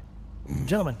other day.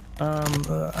 Gentlemen,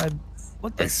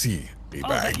 what the? I see a Oh,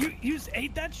 bag. you just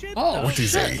ate that shit? Oh, What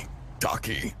is shit. a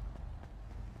taki?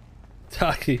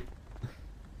 Taki.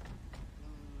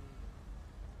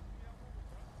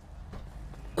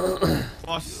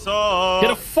 What's up?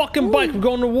 Get a fucking bike. We're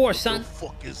going to war, son.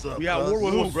 Fuck is up? We at war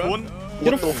with who, bro?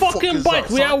 Get a fucking bike.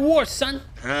 We at war, son.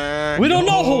 We don't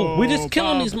know who. We just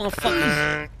killing these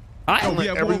motherfuckers. Alright? We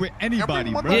at war with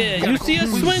anybody, bro. Yeah, you see us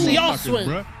swing, y'all swing.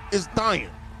 Bro. It's dying.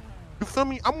 You feel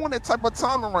me? I'm on that type of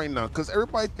timing right now because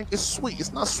everybody think it's sweet.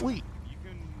 It's not sweet.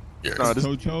 Yes. Nah, this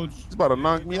Chochos. it's about to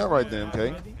knock me out right there,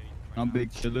 okay? I'm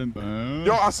big chillin', man.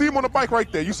 Yo, I see him on the bike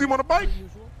right there. You see him on the bike?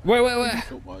 Wait.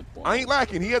 I ain't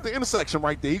lacking. He at the intersection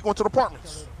right there. He going to the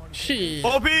apartments. Shit.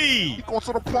 Bobby! He going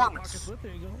to the apartments.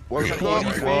 What's Yeah, good?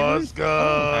 yeah. What's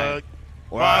good?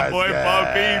 My boy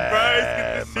Bobby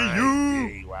Bryce, good to see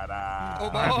you.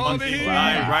 Bobby.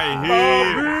 Right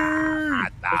here.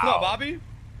 What's up, Bobby?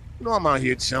 You know I'm out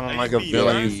here chilling like a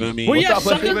villain, you feel me? Where you at, What's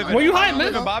up, sucker? living? Where you How hiding,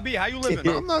 living, man? Bobby? How you living?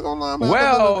 I'm not gonna lie, man.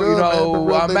 Well, I'm living good, man. I'm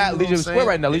Real at living, you know Legion what I'm Square saying?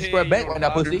 right now. Legion Square Bank right now,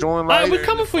 pussy. Enjoying Alright, life. we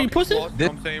coming for you, pussy.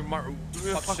 I'm saying,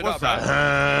 fuck shit up, What's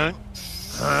man.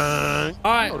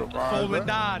 Alright. Stolen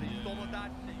dad. You stolen dad.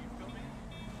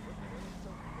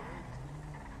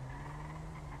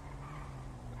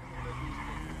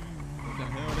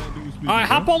 You feel me? Alright,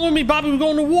 hop on with me, Bobby. We're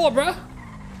going to war, bruh.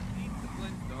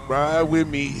 Ride with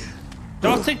me.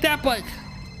 Y'all take that bike.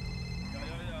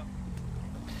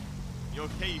 You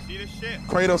okay? You see this shit?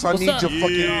 Kratos, I What's need up? your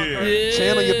fucking Yeah.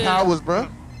 channel your powers, bro.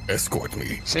 Escort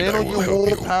me. Channel and I will your help war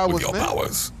you powers, with your man.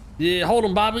 powers. Yeah, hold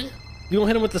him, Bobby. You gonna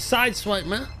hit him with the side swipe,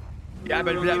 man.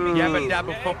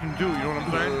 Yabba fucking do. You know what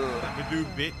I'm saying? Dabba do,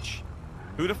 bitch.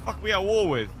 Who the fuck we at war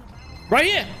with? Right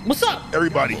here. What's up?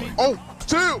 Everybody. Oh,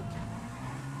 chill.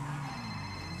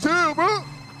 Chill, bro.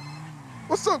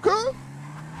 What's up, cuz?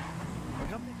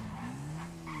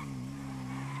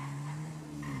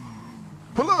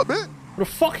 Pull up, bitch. Where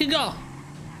the fuck you go?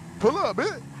 Pull up,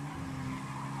 bitch.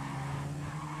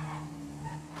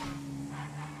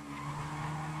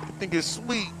 They think it's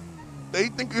sweet. They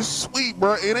think it's sweet,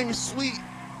 bro. It ain't sweet.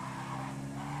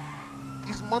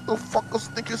 These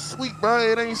motherfuckers think it's sweet, bro.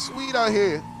 It ain't sweet out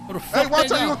here. Where the fuck Hey, watch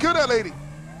they out, you go? gonna kill that lady.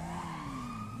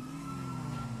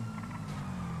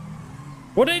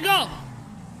 Where they go?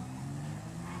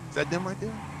 Is that them right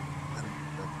there?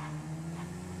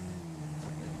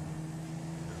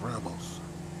 Ramos.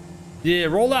 Yeah,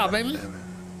 roll out, baby.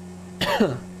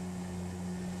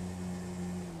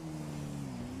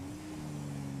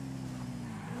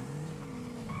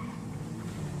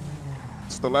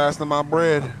 It's the last of my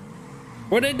bread.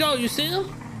 Where they go? You see him?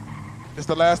 It's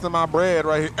the last of my bread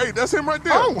right here. Hey, that's him right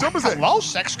there. Jump his head. Hello,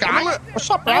 sex guy. What's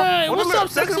up, bro? Hey, On the what's up,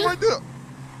 left, that's sexy? him right there.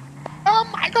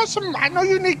 I got some. I know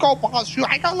you need gold balls.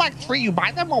 I got like 3. You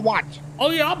buy them or what?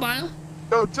 Oh yeah, I'll buy him.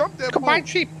 Yo, jump that Come buy fool.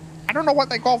 cheap. I don't know what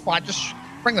they go for. I just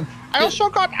bring them. I also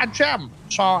got a gem,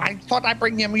 so I thought I'd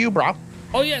bring him you, bro.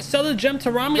 Oh yeah, sell the gem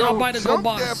to Rami. Yo, I'll buy the gold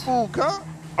jump that bars. fool, cuz.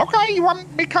 Okay, you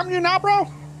want me to come to you now, bro?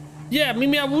 Yeah, meet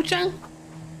me at Wu Chang.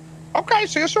 Okay,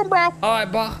 see you soon, bro. All right,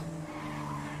 bye.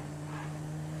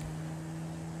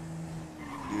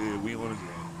 Yeah, we on his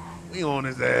ass. We on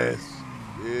his ass.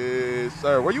 Yes,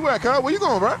 sir. Where you at, cuz? Where you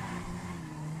going, bro?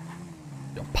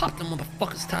 Yo, pop the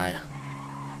motherfucker's tire.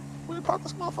 Where you pop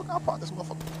this motherfucker? I'll pop this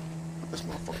motherfucker. Put this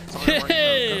motherfucker tire right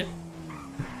Hey. now,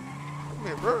 cuz. Come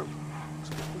here, bro.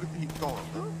 Look at the heat going,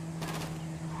 huh?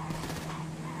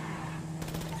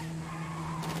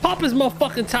 Pop his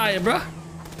motherfucking tire, bruh.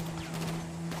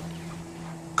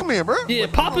 Come here, bro. Yeah,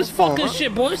 What pop you his on, fucking bro?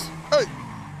 shit, boys. Hey,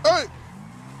 hey.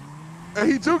 Hey,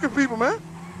 he juking people, man.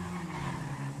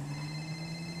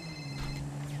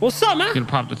 What's up, man? You can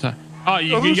pop the tie. Oh,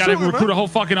 you, Yo, you who's gotta shooting, recruit man? a whole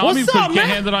fucking What's army because up, you can't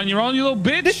man? handle it on your own, you little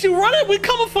bitch. This you running? We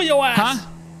coming for your ass. Huh?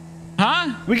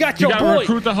 Huh? We got You your gotta boy.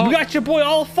 recruit the whole- We got your boy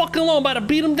all fucking alone. About to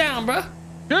beat him down, bruh.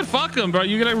 Good, fuck him, bro.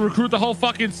 You gonna recruit the whole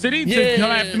fucking city to Yeah.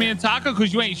 come after me and Taco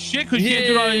because you ain't shit because you can't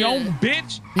do it on your own,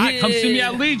 bitch? All right, come see me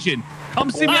at Yeah. Legion. Come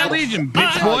see me at Alright. Legion,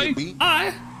 bitch Alright. boy. B. All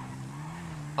right.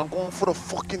 I'm going for the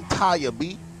fucking tire,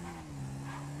 B.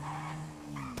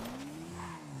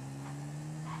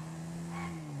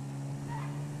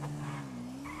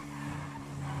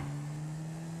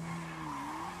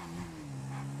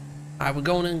 All right, we're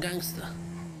going in, gangster.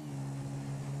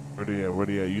 Where they at? Where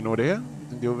they at? You know where they at? You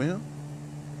think they over here?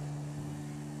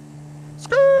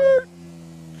 Skirt.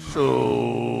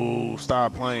 So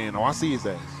stop playing. Oh, I see his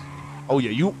ass. Oh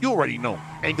yeah, you already know.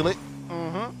 Angle it.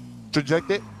 Mm-hmm. Traject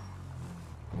it.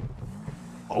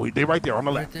 Oh, they right there on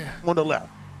the left. there. On the left.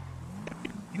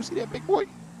 You see that big boy?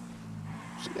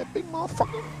 See that big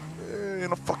motherfucker? In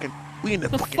the fucking. We in the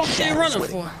The fucking fuck they shadows running with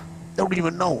it. for? They don't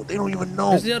even know. They don't even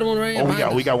know. There's the other one right here. Oh,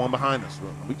 behind we us. got one behind us.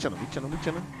 We chilling. We chilling. We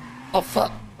chilling. Oh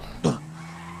fuck. Come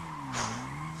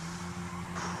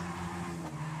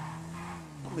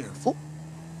here, fool.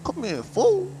 Come here,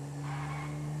 fool.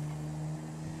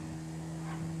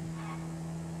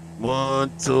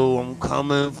 1, 2, I'm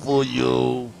coming for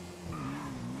you.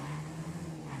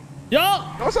 Yo!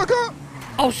 What's up, cop?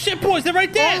 Oh shit, boys, they're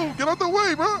right there. Oh, get out the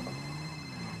way, bro.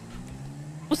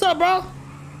 What's up, bro?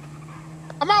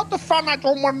 I'm out the front. I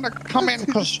don't want to come in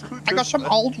because I got some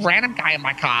old random guy in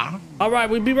my car. All right,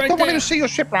 we'll be right Don't want there. me to see your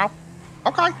shit, bro.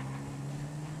 Okay.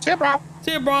 See ya, bro.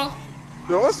 See ya, bro.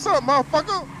 Yo, what's up,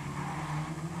 motherfucker?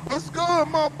 What's good,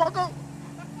 motherfucker?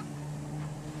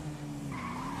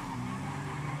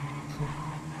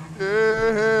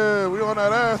 Yeah, we on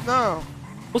that ass now.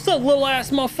 What's up, little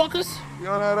ass motherfuckers? We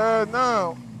on that ass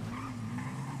now.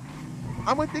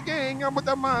 I'm with the gang. I'm with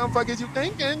the motherfuckers you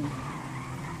thinking.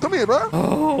 Come here, bro.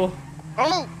 Oh.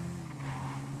 Oh.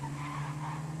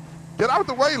 Get out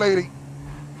the way, lady.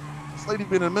 This lady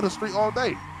been in the middle of the street all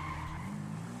day.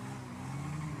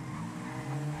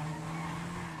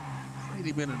 This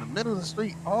lady been in the middle of the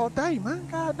street all day, man.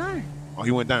 God dang. Oh, he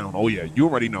went down. Oh, yeah. You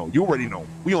already know. You already know.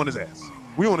 We on his ass.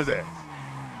 We on his ass.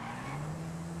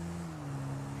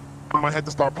 I might have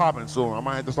to start popping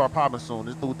soon.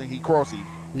 This dude think he crossy.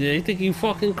 Yeah, you think he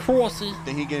fucking crossy?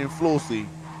 Think he getting flossy.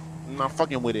 I'm not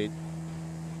fucking with it.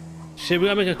 Shit, we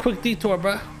gotta make a quick detour,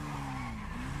 bro.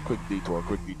 Quick detour.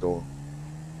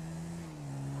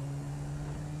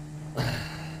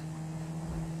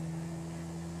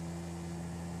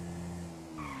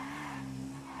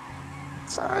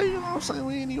 Sorry, you know what I'm saying?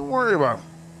 We ain't even worried about him.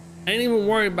 Ain't even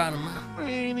worried about him, man.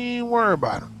 We ain't even worried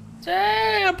about him.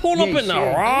 Dang, I'm pulling up in the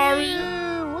Rari.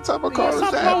 Yeah, what type of car is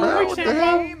that, man? What the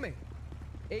hell?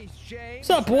 What's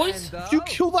up, boys? If you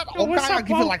kill that old guy, I'll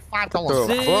give you like $5.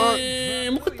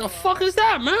 Damn, what the fuck is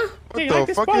that, man? What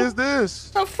the fuck is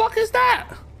this? What the fuck is that?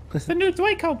 It's the new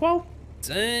Dwayco, bro.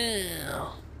 Damn.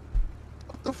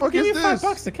 What the fuck Give is me this?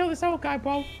 $5 to kill this old guy,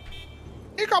 bro. Here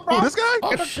you go, bro. Who, this guy?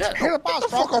 Oh, shit. Hit the boss, Get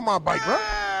the fuck on my bike, bro.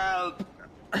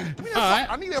 Alright.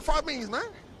 I need that 5 beans, man.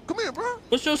 Come here, bro.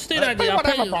 What's your state ID? I'll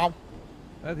pay Whatever, you. bro.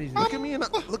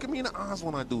 Look at me in the eyes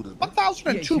when I do this, bro.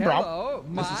 1002, bro. Hello,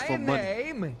 This is for my money.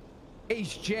 name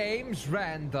is James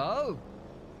Randall.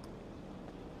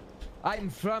 I'm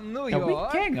from New Yeah, we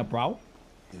York. gang, bro.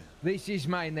 This is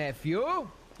my nephew,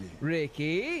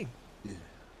 Ricky.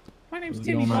 My name's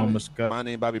Timmy, bro. My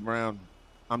name Bobby Brown.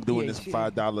 I'm doing Yeah, this for shit.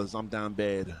 $5. I'm down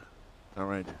bad. All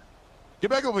right. Get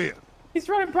back over here. He's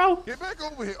running, bro. Get back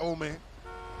over here, old man.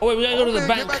 Oh, wait, we gotta go to the Get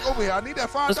bank. back over here. I need that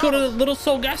 $5. Let's go to the Little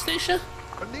Soul gas station.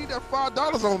 I need that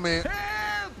 $5, old man.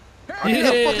 I need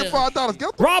that fucking $5.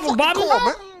 Get the Rob him, fucking Bobby. car,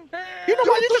 man. You know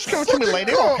what? You just give it to me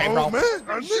later. Okay, bro. Man.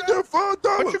 I need that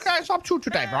 $5. What you guys up to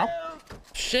today, bro?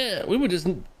 Shit, we were just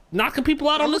knocking people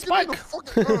out on this bike.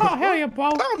 Oh, hell yeah, bro.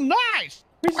 Oh, nice.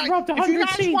 We just robbed If you 100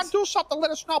 guys seats. want to do something,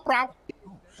 let us know, bro.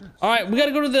 All right, we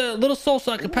gotta go to the Little Soul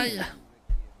so I can pay you.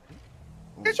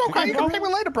 It's okay. You can pay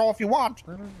me later, bro, if you want.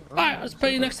 All right, let's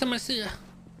pay you next time I see you.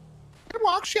 It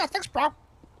works. Yeah, thanks, bro.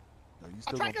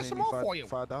 I'll try to get some more for you.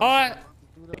 All right.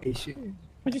 What'd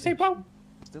you say, bro?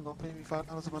 Still gonna pay me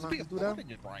 $5 if I not do that?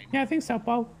 Yeah, I think so,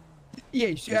 bro.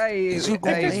 Yes, you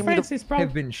gonna I pay me the- Francis, bro.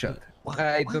 have been shot.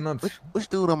 I do not Which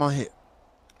dude am I hit?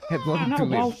 have I long know, to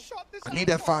bro. live. I need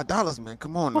that $5, man.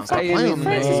 Come on, now. Well, Stop fuck, playing with me.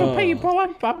 Francis will pay you, bro.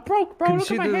 I'm broke, bro.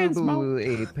 Look at my hands, bro.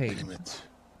 Considerable payment.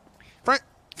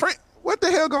 Frank, what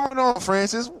the hell going on,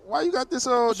 Francis? Why you got this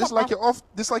this like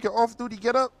your off duty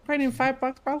get up? Pay him $5,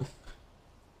 bro.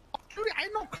 Dude, I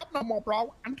ain't no cop no more,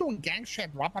 bro. I'm doing gang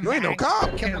shit, bro. I'm You ain't no back.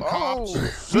 cop. Killing Oh,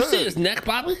 cops. You see his neck,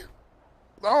 Bobby?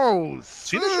 Oh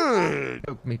See this shit, shit.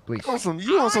 Help me, please. You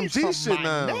on some G From shit my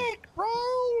now. neck, bro.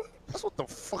 That's what the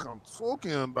fuck I'm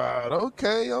talking about.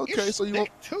 Okay. It's So you want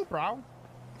thick too, bro.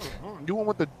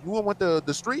 with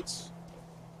the streets?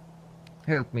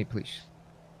 Help me, please.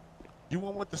 You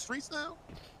want with the streets now?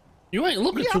 You ain't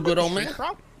looking Yeah, too I'm good, with old the man. shit,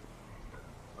 bro.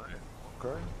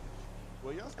 Okay.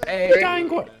 Well, y'all You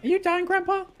dying, you dying,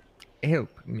 Grandpa? Help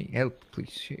me,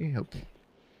 please. Help me.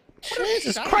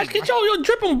 Jesus Christ, get you're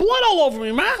dripping blood all over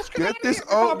me, man. Get this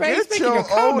Bro, man, he's get making your your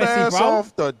car old messy, ass bro.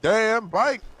 off the damn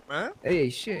bike, man.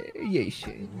 Yes, yes,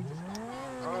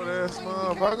 Old ass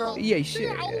motherfucker. yes,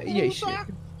 yes,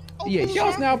 yes.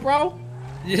 Yours now, bro.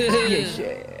 Yeah. Yes,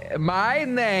 my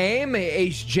name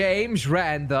is James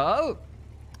Randall.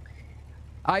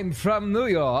 I'm from New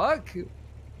York.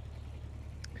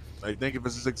 Hey, thank you for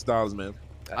 $6, man.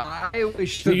 I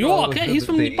wish to New York, go hey, to he's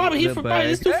from the Bobby. He's from Bobby.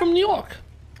 This dude from New York.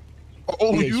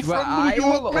 Oh, Yes, you well, from I New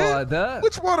York, will man? order-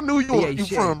 Which part of New York Yes,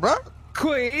 you from, bro?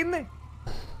 Queen,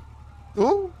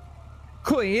 Who?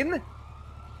 Queen.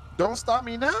 Don't stop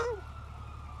me now.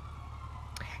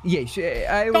 Yes,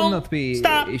 I will not be.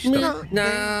 Stop me Stop.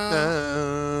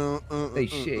 now.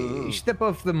 Step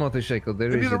off the motorcycle. There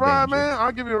You is need a a ride, danger. man?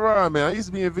 I'll give you a ride, man. I used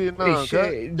to be in Vietnam.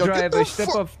 Okay? Yo, get Driver, the step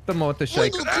fuck- off the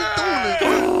motorcycle. What you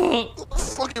doing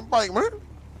this? Fucking bike, man.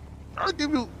 I'll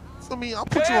give you. For me, I'll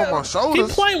put you on my shoulders.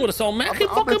 Keep playing with us, old man. Keep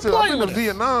fucking I've playing been with to us.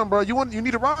 Vietnam, bro. You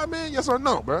need a ride, man? Yes or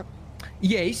no, bro?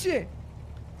 Yes.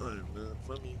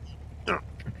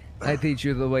 I teach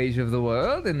you the ways of the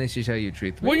world, and this is how you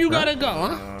treat me. Where you gotta go,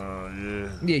 huh? Yeah.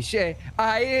 Yes,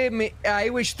 I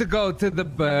wish to go to the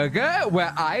burger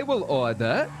where I will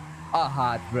order a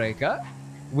heartbreaker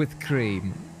with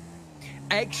cream,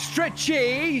 extra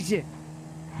cheese,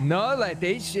 no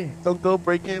lettuce, Don't go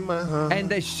breaking my heart.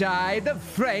 and a side of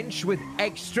French with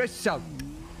extra salt.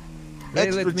 They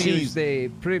Extra let me use cheese. the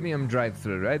premium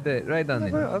drive-through right there, right on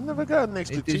it. I've never got an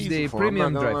extra It is cheese the before. I'm not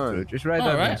premium gonna drive-through, lie. just right All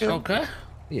on right, it. okay.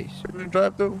 Yes, Premium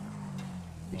drive-through.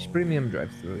 it's premium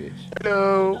drive-through. Yes.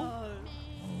 Hello.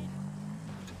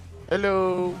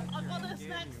 Hello.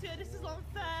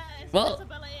 Well,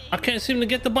 I can't seem to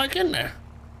get the bike in there.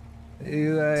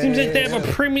 You, Seems like they have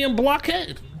a premium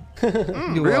blockade.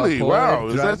 you Really? are Wow. poor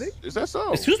Is driving? that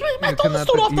so? Excuse me, man. You Don't cannot-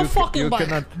 stood off the you- fucking you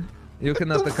bike. You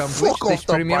cannot the accomplish fuck this off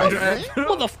the premium bike, drive.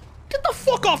 man. Get the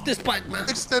fuck off this bike, man.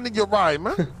 Extending your ride,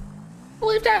 man.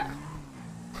 Believe that.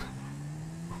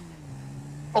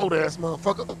 Old ass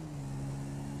motherfucker.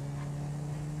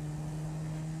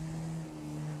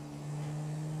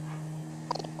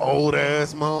 Old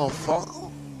ass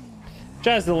motherfucker.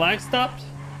 Jazz, the lag stopped.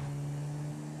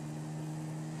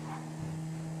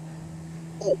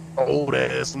 Old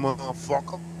ass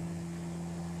motherfucker.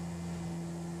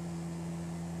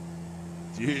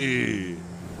 Yeah.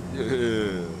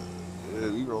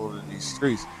 We rolling these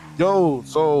streets. Yo,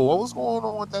 so what was going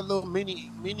on with that little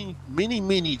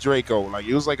mini Draco? Like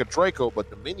it was like a Draco, but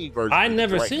the mini version. I was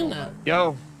never Draco. seen that.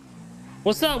 Yo,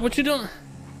 What's up? What you doing?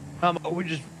 we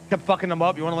just kept fucking them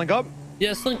up. You want to link up?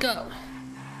 Yes, link up.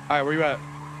 All right, where you at?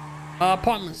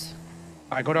 Apartments.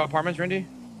 All right, go to apartments, Randy.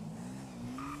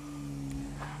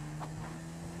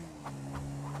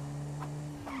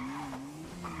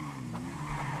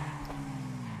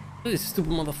 These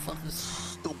stupid motherfuckers.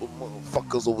 Stupid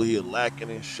motherfuckers over here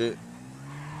lacking and shit.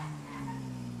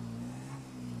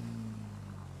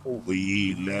 Over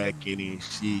here lacking and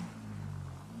shit.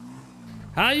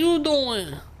 How you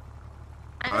doing?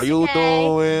 How you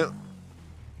doing?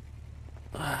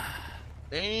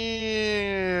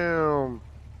 Damn.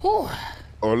 Whew.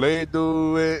 Ole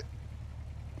do it.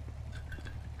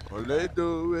 Ole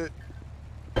do it.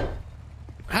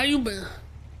 How you been?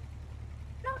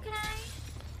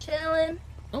 Chillin.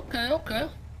 Okay. Okay.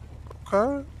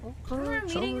 We're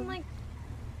meeting in like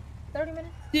 30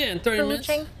 minutes. Yeah, in 30 For minutes.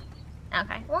 Wu-Chang?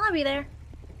 Okay, well I'll be there.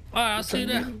 All right, I'll see you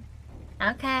there.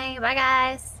 Okay, bye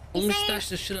guys. Let Be me safe. stash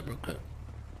this shit up real quick.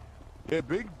 Yeah,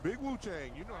 big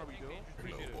Wu-Chang. You know how we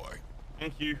do. Hello, boy.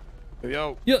 Thank you.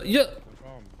 Yo. Yeah.